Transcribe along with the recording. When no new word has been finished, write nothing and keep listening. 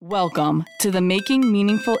Welcome to the Making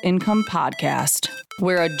Meaningful Income podcast,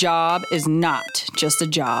 where a job is not just a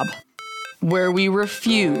job, where we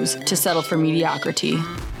refuse to settle for mediocrity,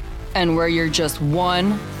 and where you're just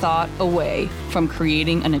one thought away from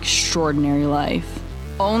creating an extraordinary life.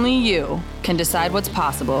 Only you can decide what's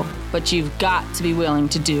possible, but you've got to be willing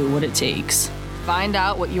to do what it takes. Find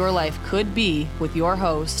out what your life could be with your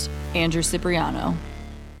host, Andrew Cipriano.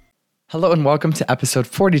 Hello and welcome to episode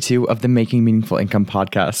 42 of the Making Meaningful Income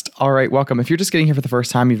podcast. All right, welcome. If you're just getting here for the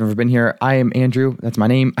first time, you've never been here, I am Andrew. That's my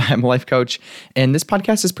name. I'm a life coach. And this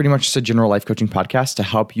podcast is pretty much just a general life coaching podcast to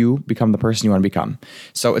help you become the person you want to become.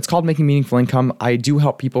 So it's called Making Meaningful Income. I do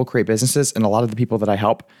help people create businesses, and a lot of the people that I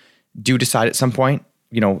help do decide at some point,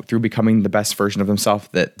 through becoming the best version of themselves,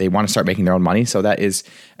 that they want to start making their own money. So that is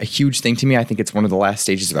a huge thing to me. I think it's one of the last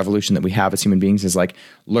stages of evolution that we have as human beings, is like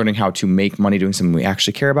learning how to make money doing something we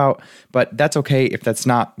actually care about. But that's okay. If that's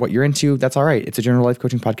not what you're into, that's all right. It's a general life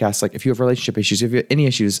coaching podcast. Like if you have relationship issues, if you have any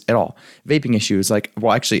issues at all, vaping issues, I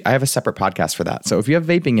have a separate podcast for that. So if you have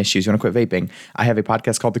vaping issues, you want to quit vaping, I have a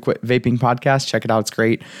podcast called the Quit Vaping Podcast. Check it out. It's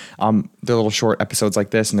great. They're little short episodes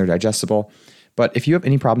like this and they're digestible. But if you have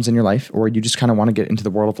any problems in your life, or you just kind of want to get into the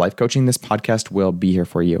world of life coaching, this podcast will be here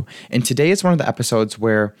for you. And today is one of the episodes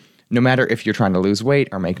where no matter if you're trying to lose weight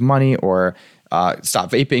or make money or stop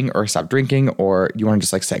vaping or stop drinking, or you want to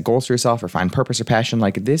just set goals for yourself or find purpose or passion,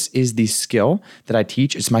 this is the skill that I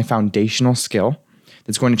teach. It's my foundational skill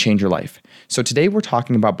that's going to change your life. So today we're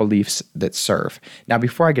talking about beliefs that serve. Now,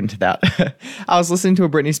 before I get into that, I was listening to a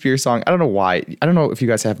Britney Spears song. I don't know why. I don't know if you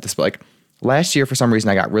guys have this, but last year, for some reason,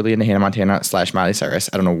 I got really into Hannah Montana / Miley Cyrus.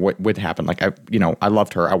 I don't know what happened. I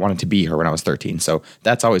loved her. I wanted to be her when I was 13. So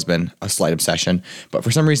that's always been a slight obsession. But for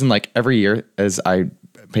some reason, every year, as I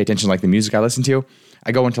pay attention to the music I listen to,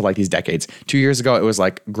 I go into these decades. 2 years ago, it was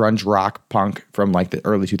grunge rock punk from the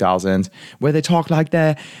early 2000s, where they talk like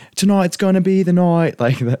that. Tonight's gonna be the night,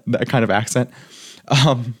 that kind of accent.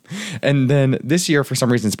 And then this year, for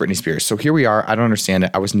some reason, it's Britney Spears. So here we are. I don't understand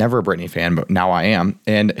it. I was never a Britney fan, but now I am.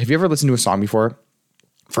 And have you ever listened to a song before?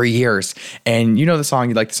 For years, and you know the song,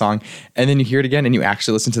 you like the song, and then you hear it again and you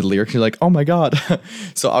actually listen to the lyrics, you're like, oh my God.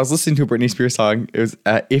 So I was listening to a Britney Spears song. It was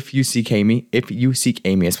If You Seek Amy. If You Seek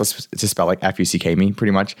Amy. It's supposed to spell F-U-C-K-Me,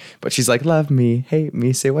 pretty much. But she's like, love me, hate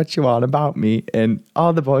me, say what you want about me. And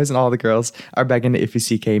all the boys and all the girls are begging to If You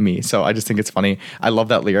Seek me. So I just think it's funny. I love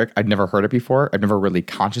that lyric. I'd never heard it before. I've never really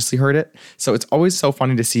consciously heard it. So it's always so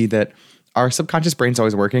funny to see that our subconscious brain's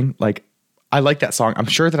always working. I like that song. I'm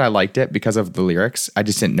sure that I liked it because of the lyrics. I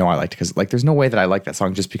just didn't know I liked it because there's no way that I like that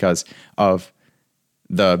song just because of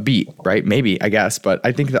the beat, right? Maybe, I guess. But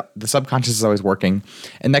I think that the subconscious is always working.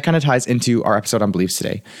 And that kind of ties into our episode on beliefs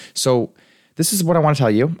today. So this is what I want to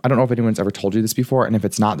tell you. I don't know if anyone's ever told you this before. And if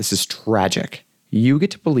it's not, this is tragic. You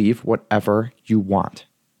get to believe whatever you want.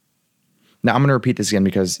 Now, I'm going to repeat this again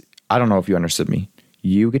because I don't know if you understood me.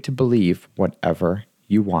 You get to believe whatever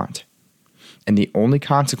you want. And the only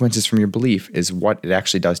consequences from your belief is what it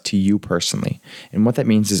actually does to you personally. And what that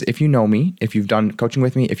means is, if you know me, if you've done coaching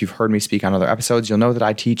with me, if you've heard me speak on other episodes, you'll know that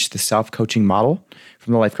I teach the self-coaching model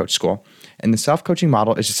from the Life Coach School. And the self-coaching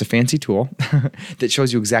model is just a fancy tool that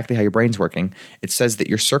shows you exactly how your brain's working. It says that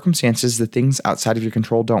your circumstances, the things outside of your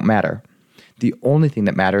control, don't matter. The only thing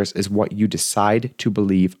that matters is what you decide to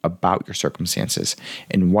believe about your circumstances.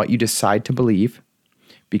 And what you decide to believe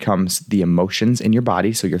becomes the emotions in your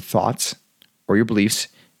body, so your thoughts or your beliefs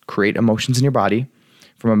create emotions in your body.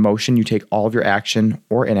 From emotion, you take all of your action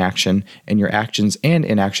or inaction, and your actions and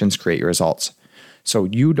inactions create your results. So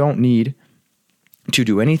you don't need to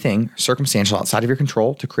do anything circumstantial outside of your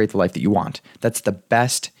control to create the life that you want. That's the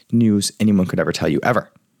best news anyone could ever tell you, ever.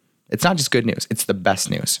 It's not just good news, it's the best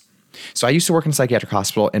news. So I used to work in a psychiatric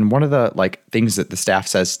hospital, and one of the things that the staff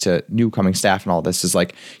says to new coming staff and all this is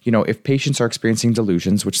if patients are experiencing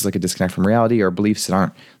delusions, which is a disconnect from reality, or beliefs that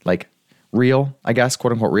aren't real, I guess,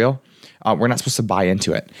 quote unquote real, we're not supposed to buy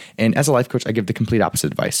into it. And as a life coach, I give the complete opposite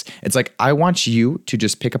advice. It's I want you to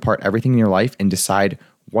just pick apart everything in your life and decide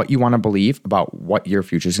what you want to believe about what your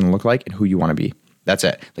future is going to look like and who you want to be. That's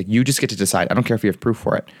it. You just get to decide. I don't care if you have proof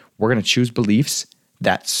for it. We're going to choose beliefs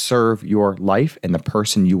that serve your life and the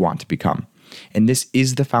person you want to become. And this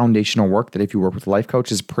is the foundational work that, if you work with a life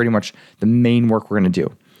coach, is pretty much the main work we're going to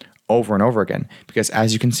do over and over again. Because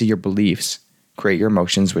as you can see, your beliefs create your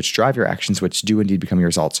emotions, which drive your actions, which do indeed become your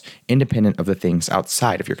results, independent of the things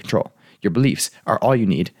outside of your control. Your beliefs are all you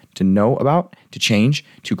need to know about, to change,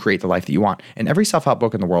 to create the life that you want. And every self-help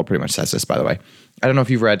book in the world pretty much says this, by the way. I don't know if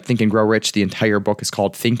you've read Think and Grow Rich. The entire book is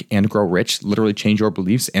called Think and Grow Rich. Literally change your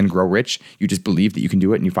beliefs and grow rich. You just believe that you can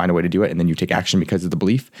do it and you find a way to do it and then you take action because of the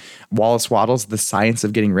belief. Wallace Wattles, The Science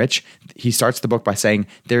of Getting Rich, he starts the book by saying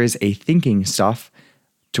there is a thinking stuff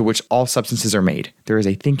to which all substances are made. There is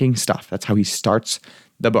a thinking stuff. That's how he starts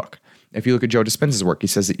the book. If you look at Joe Dispenza's work, he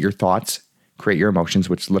says that your thoughts create your emotions,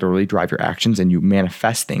 which literally drive your actions, and you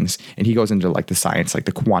manifest things. And he goes into like the science, like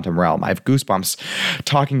the quantum realm. I have goosebumps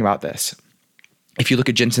talking about this. If you look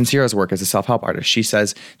at Jen Sincero's work as a self-help artist, she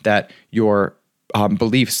says that your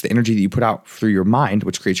beliefs, the energy that you put out through your mind,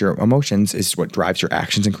 which creates your emotions, is what drives your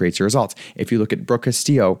actions and creates your results. If you look at Brooke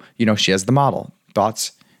Castillo, she has the model.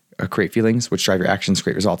 Thoughts create feelings, which drive your actions,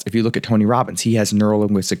 create results. If you look at Tony Robbins, he has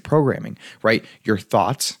neuro-linguistic programming, right? Your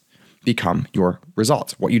thoughts become your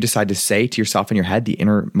results. What you decide to say to yourself in your head, the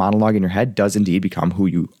inner monologue in your head, does indeed become who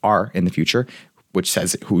you are in the future, which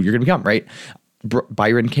says who you're going to become, right?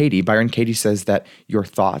 Byron Katie says that your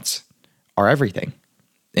thoughts are everything,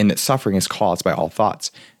 and that suffering is caused by all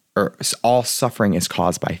thoughts, or all suffering is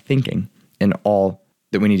caused by thinking, and all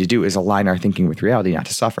that we need to do is align our thinking with reality, not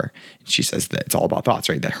to suffer. And she says that it's all about thoughts,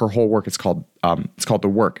 right? That her whole work is called The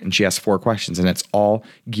Work, and she asks 4 questions, and it's all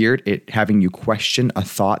geared at having you question a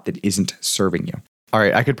thought that isn't serving you. All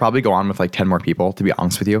right, I could probably go on with like 10 more people, to be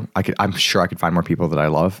honest with you. I'm sure I could find more people that I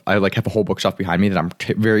love. I like have a whole bookshelf behind me that I'm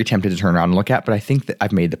very tempted to turn around and look at, but I think that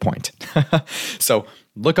I've made the point. So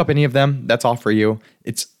look up any of them. That's all for you.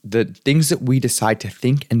 It's the things that we decide to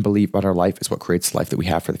think and believe about our life is what creates the life that we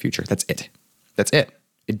have for the future. That's it. That's it.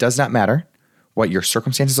 It does not matter what your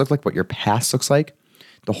circumstances look like, what your past looks like.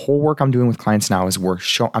 The whole work I'm doing with clients now is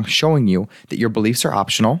I'm showing you that your beliefs are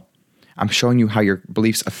optional. I'm showing you how your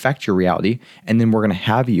beliefs affect your reality. And then we're going to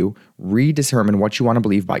have you redetermine what you want to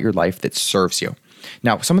believe about your life that serves you.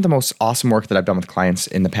 Now, some of the most awesome work that I've done with clients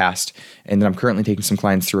in the past, and that I'm currently taking some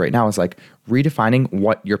clients through right now, is like redefining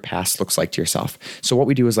what your past looks like to yourself. So what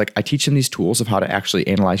we do is like, I teach them these tools of how to actually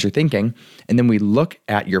analyze your thinking. And then we look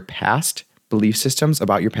at your past belief systems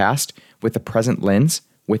about your past with the present lens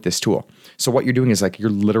with this tool. So what you're doing is like, you're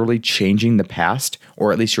literally changing the past,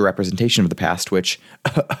 or at least your representation of the past, which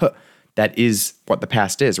that is what the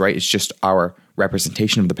past is, right? It's just our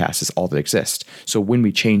representation of the past is all that exists. So when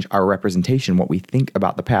we change our representation, what we think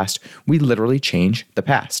about the past, we literally change the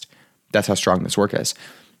past. That's how strong this work is.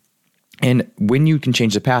 And when you can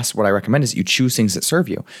change the past, what I recommend is you choose things that serve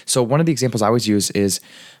you. So one of the examples I always use is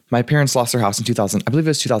my parents lost their house in 2000. I believe it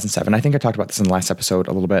was 2007. I think I talked about this in the last episode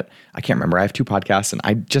a little bit. I can't remember. I have 2 podcasts and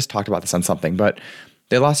I just talked about this on something, but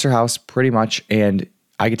they lost their house pretty much, and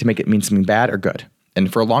I get to make it mean something bad or good.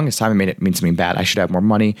 And for the longest time, I made it mean something bad. I should have more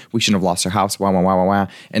money. We shouldn't have lost our house. Wow.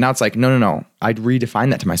 And now it's like, no. I'd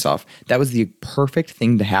redefine that to myself. That was the perfect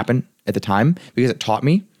thing to happen at the time because it taught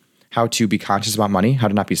me how to be conscious about money, how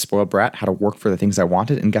to not be a spoiled brat, how to work for the things I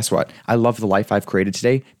wanted. And guess what? I love the life I've created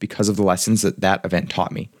today because of the lessons that event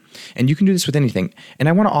taught me. And you can do this with anything. And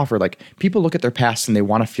I want to offer, like, people look at their past and they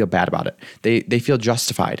want to feel bad about it. They feel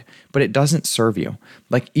justified, but it doesn't serve you.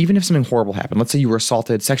 Like, even if something horrible happened, let's say you were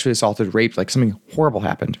assaulted, sexually assaulted, raped, like something horrible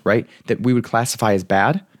happened, right? That we would classify as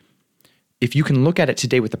bad. If you can look at it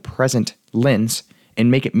today with the present lens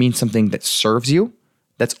and make it mean something that serves you,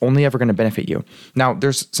 that's only ever going to benefit you. Now,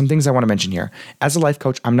 there's some things I want to mention here. As a life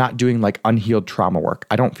coach, I'm not doing like unhealed trauma work.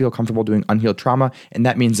 I don't feel comfortable doing unhealed trauma. And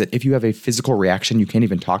that means that if you have a physical reaction, you can't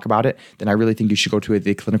even talk about it, then I really think you should go to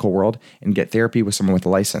the clinical world and get therapy with someone with a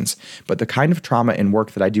license. But the kind of trauma and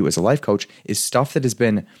work that I do as a life coach is stuff that has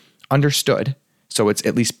been understood. So it's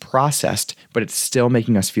at least processed, but it's still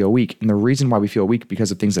making us feel weak. And the reason why we feel weak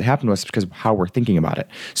because of things that happen to us is because of how we're thinking about it.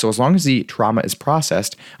 So as long as the trauma is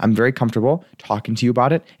processed, I'm very comfortable talking to you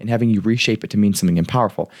about it and having you reshape it to mean something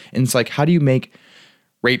powerful. And it's like, how do you make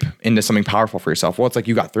rape into something powerful for yourself? Well, it's like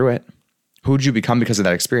you got through it. Who did you become because of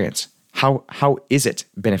that experience? How is it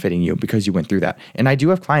benefiting you because you went through that? And I do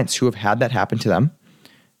have clients who have had that happen to them.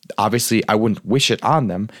 Obviously, I wouldn't wish it on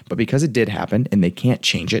them, but because it did happen and they can't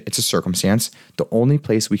change it, it's a circumstance, the only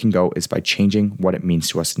place we can go is by changing what it means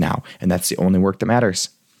to us now. And that's the only work that matters.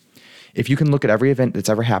 If you can look at every event that's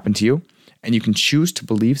ever happened to you and you can choose to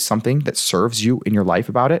believe something that serves you in your life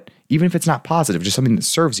about it, even if it's not positive, just something that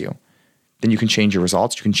serves you, then you can change your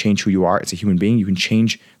results. You can change who you are as a human being. You can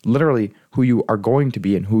change literally who you are going to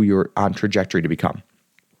be and who you're on trajectory to become.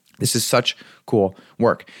 This is such cool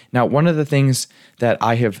work. Now, one of the things that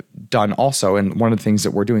I have done also, and one of the things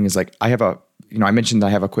that we're doing is like, I mentioned that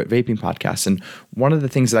I have a Quit Vaping podcast. And one of the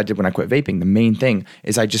things that I did when I quit vaping, the main thing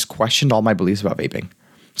is I just questioned all my beliefs about vaping.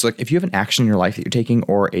 So like if you have an action in your life that you're taking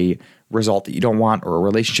or a result that you don't want or a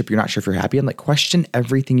relationship you're not sure if you're happy in, like question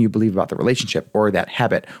everything you believe about the relationship or that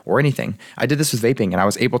habit or anything. I did this with vaping and I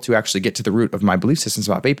was able to actually get to the root of my belief systems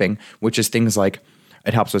about vaping, which is things like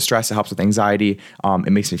it helps with stress, it helps with anxiety,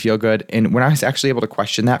 it makes me feel good. And when I was actually able to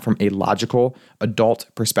question that from a logical adult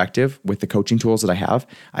perspective with the coaching tools that I have,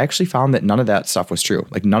 I actually found that none of that stuff was true.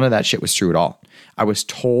 Like none of that shit was true at all. I was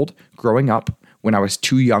told growing up when I was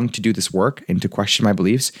too young to do this work and to question my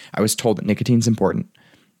beliefs, I was told that nicotine's important.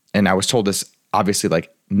 And I was told this obviously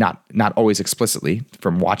like not always explicitly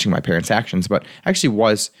from watching my parents' actions, but I actually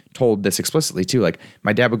was told this explicitly too. Like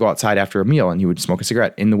my dad would go outside after a meal and he would smoke a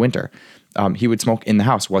cigarette in the winter. He would smoke in the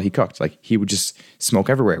house while he cooked. Like he would just smoke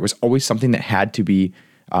everywhere. It was always something that had to be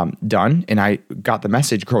done. And I got the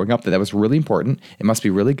message growing up that was really important. It must be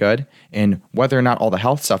really good. And whether or not all the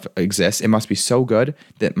health stuff exists, it must be so good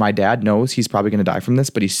that my dad knows he's probably going to die from this,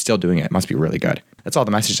 but he's still doing it. It must be really good. That's all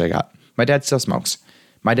the message I got. My dad still smokes.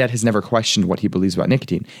 My dad has never questioned what he believes about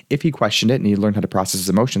nicotine. If he questioned it and he learned how to process his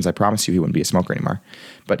emotions, I promise you he wouldn't be a smoker anymore.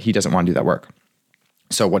 But he doesn't want to do that work.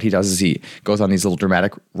 So what he does is he goes on these little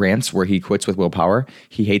dramatic rants where he quits with willpower.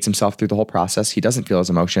 He hates himself through the whole process. He doesn't feel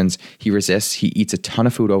his emotions. He resists. He eats a ton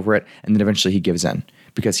of food over it. And then eventually he gives in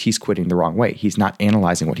because he's quitting the wrong way. He's not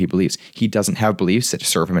analyzing what he believes. He doesn't have beliefs that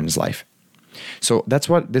serve him in his life. So that's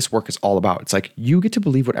what this work is all about. It's like you get to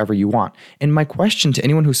believe whatever you want. And my question to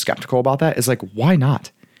anyone who's skeptical about that is like, why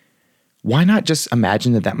not? Why not just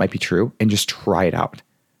imagine that might be true and just try it out?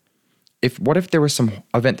 What if there was some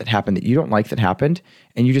event that happened that you don't like that happened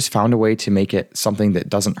and you just found a way to make it something that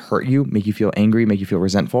doesn't hurt you, make you feel angry, make you feel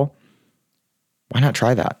resentful? Why not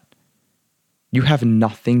try that? You have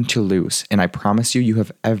nothing to lose, and I promise you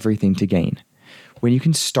have everything to gain. When you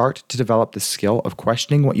can start to develop the skill of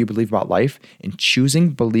questioning what you believe about life and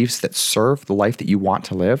choosing beliefs that serve the life that you want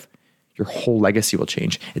to live, your whole legacy will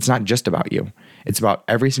change. It's not just about you. It's about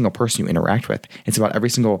every single person you interact with. It's about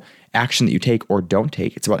every single action that you take or don't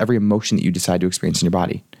take. It's about every emotion that you decide to experience in your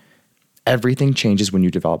body. Everything changes when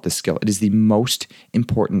you develop this skill. It is the most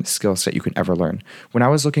important skill set you can ever learn. When I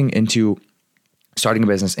was looking into starting a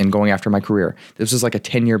business and going after my career, this was like a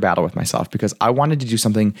 10-year battle with myself because I wanted to do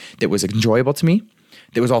something that was enjoyable to me,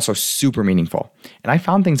 that was also super meaningful. And I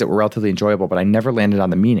found things that were relatively enjoyable, but I never landed on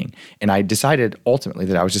the meaning. And I decided ultimately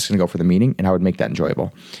that I was just going to go for the meaning and I would make that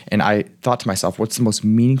enjoyable. And I thought to myself, what's the most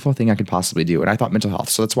meaningful thing I could possibly do? And I thought mental health.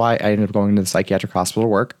 So that's why I ended up going into the psychiatric hospital to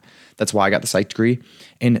work. That's why I got the psych degree.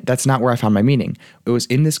 And that's not where I found my meaning. It was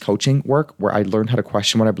in this coaching work where I learned how to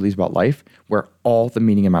question what I believe about life, where all the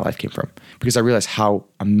meaning in my life came from, because I realized how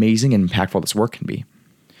amazing and impactful this work can be.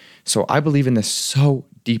 So I believe in this so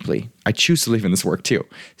deeply. I choose to believe in this work too,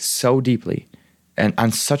 so deeply and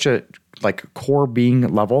on such a core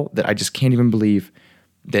being level that I just can't even believe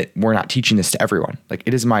that we're not teaching this to everyone. Like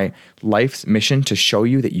it is my life's mission to show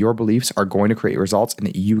you that your beliefs are going to create results and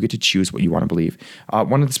that you get to choose what you want to believe.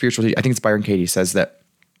 One of the spiritual teachers, I think it's Byron Katie, says that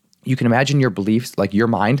you can imagine your beliefs, like your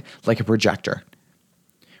mind, like a projector,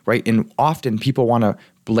 right? And often people want to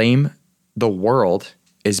blame the world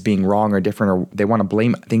as being wrong or different, or they want to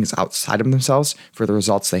blame things outside of themselves for the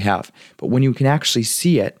results they have. But when you can actually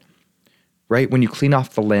see it, right? When you clean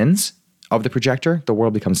off the lens of the projector, the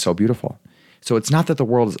world becomes so beautiful. So it's not that the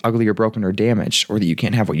world is ugly or broken or damaged or that you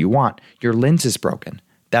can't have what you want. Your lens is broken.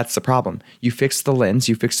 That's the problem. You fix the lens,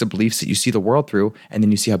 you fix the beliefs that you see the world through, and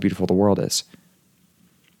then you see how beautiful the world is.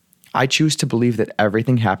 I choose to believe that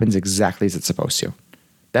everything happens exactly as it's supposed to.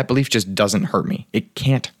 That belief just doesn't hurt me. It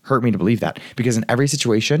can't hurt me to believe that, because in every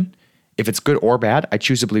situation, if it's good or bad, I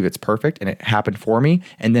choose to believe it's perfect and it happened for me,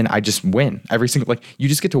 and then I just win. You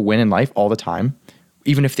just get to win in life all the time,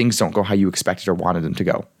 even if things don't go how you expected or wanted them to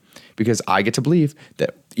go. Because I get to believe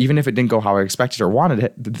that even if it didn't go how I expected or wanted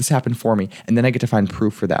it, that this happened for me, and then I get to find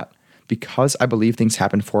proof for that. Because I believe things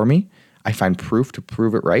happen for me, I find proof to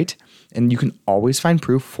prove it right. And you can always find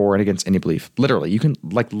proof for and against any belief. Literally, you can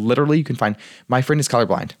find, my friend is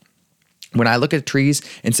colorblind. When I look at trees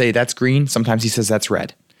and say that's green, sometimes he says that's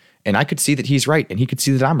red. And I could see that he's right and he could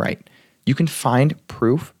see that I'm right. You can find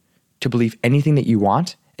proof to believe anything that you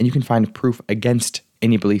want, and you can find proof against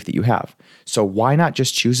any belief that you have. So why not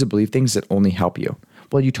just choose to believe things that only help you?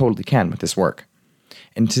 Well, you totally can with this work.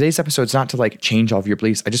 And today's episode is not to change all of your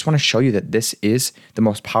beliefs. I just want to show you that this is the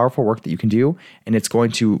most powerful work that you can do, and it's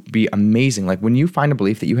going to be amazing. Like when you find a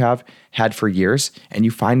belief that you have had for years and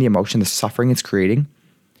you find the emotion, the suffering it's creating,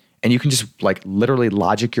 and you can just literally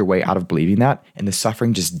logic your way out of believing that, and the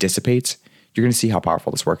suffering just dissipates, you're going to see how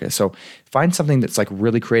powerful this work is. So find something that's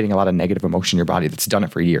really creating a lot of negative emotion in your body that's done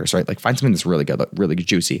it for years, right? Find something that's really good, really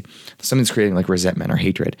juicy, something that's creating resentment or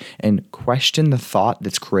hatred, and question the thought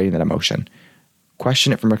that's creating that emotion.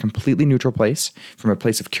 Question it from a completely neutral place, from a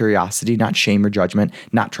place of curiosity, not shame or judgment,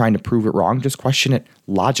 not trying to prove it wrong. Just question it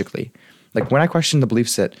logically. Like when I question the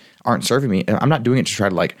beliefs that aren't serving me, I'm not doing it to try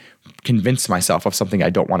to like convince myself of something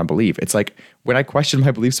I don't want to believe. It's like when I questioned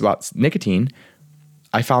my beliefs about nicotine,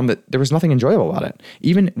 I found that there was nothing enjoyable about it.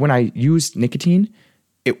 Even when I used nicotine,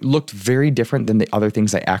 it looked very different than the other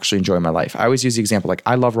things I actually enjoy in my life. I always use the example, like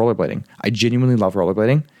I love rollerblading. I genuinely love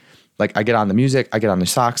rollerblading. Like I get on the music, I get on the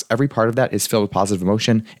socks. Every part of that is filled with positive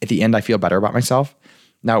emotion. At the end, I feel better about myself.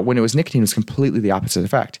 Now, when it was nicotine, it was completely the opposite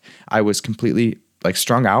effect. I was completely like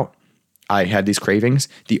strung out. I had these cravings.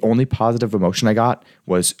 The only positive emotion I got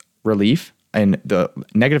was relief. And the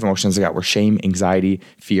negative emotions I got were shame, anxiety,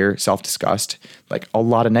 fear, self-disgust, like a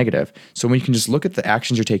lot of negative. So when you can just look at the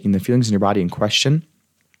actions you're taking, the feelings in your body, and question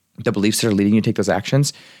the beliefs that are leading you to take those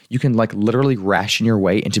actions, you can like literally ration your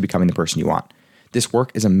way into becoming the person you want. This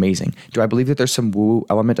work is amazing. Do I believe that there's some woo-woo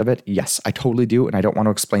element of it? Yes, I totally do. And I don't want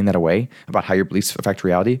to explain that away about how your beliefs affect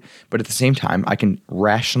reality. But at the same time, I can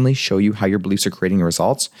rationally show you how your beliefs are creating your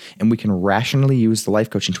results. And we can rationally use the life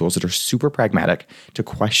coaching tools that are super pragmatic to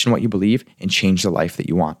question what you believe and change the life that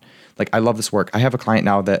you want. Like I love this work. I have a client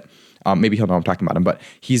now that maybe he'll know I'm talking about him, but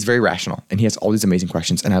he's very rational and he has all these amazing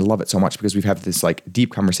questions. And I love it so much because we've had this like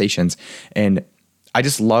deep conversations, and I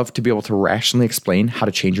just love to be able to rationally explain how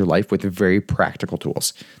to change your life with very practical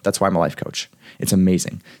tools. That's why I'm a life coach. It's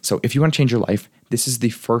amazing. So if you want to change your life, this is the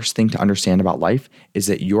first thing to understand about life, is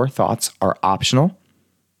that your thoughts are optional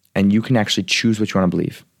and you can actually choose what you want to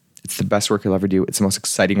believe. It's the best work you'll ever do. It's the most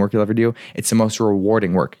exciting work you'll ever do. It's the most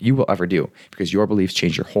rewarding work you will ever do because your beliefs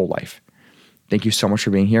change your whole life. Thank you so much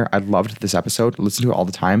for being here. I loved this episode. Listen to it all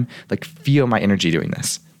the time. Like feel my energy doing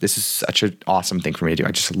this. This is such an awesome thing for me to do.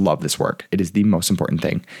 I just love this work. It is the most important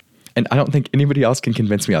thing. And I don't think anybody else can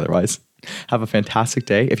convince me otherwise. Have a fantastic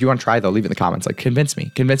day. If you want to try though, leave it in the comments. Like convince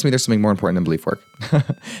me. Convince me there's something more important than belief work.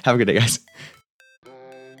 Have a good day, guys.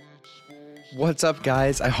 What's up,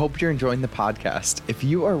 guys? I hope you're enjoying the podcast. If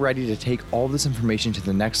you are ready to take all this information to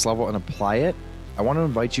the next level and apply it, I want to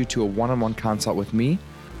invite you to a one-on-one consult with me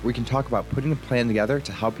where we can talk about putting a plan together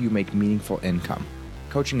to help you make meaningful income.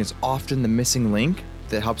 Coaching is often the missing link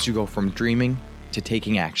that helps you go from dreaming to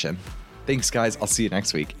taking action. Thanks, guys. I'll see you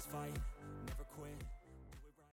next week.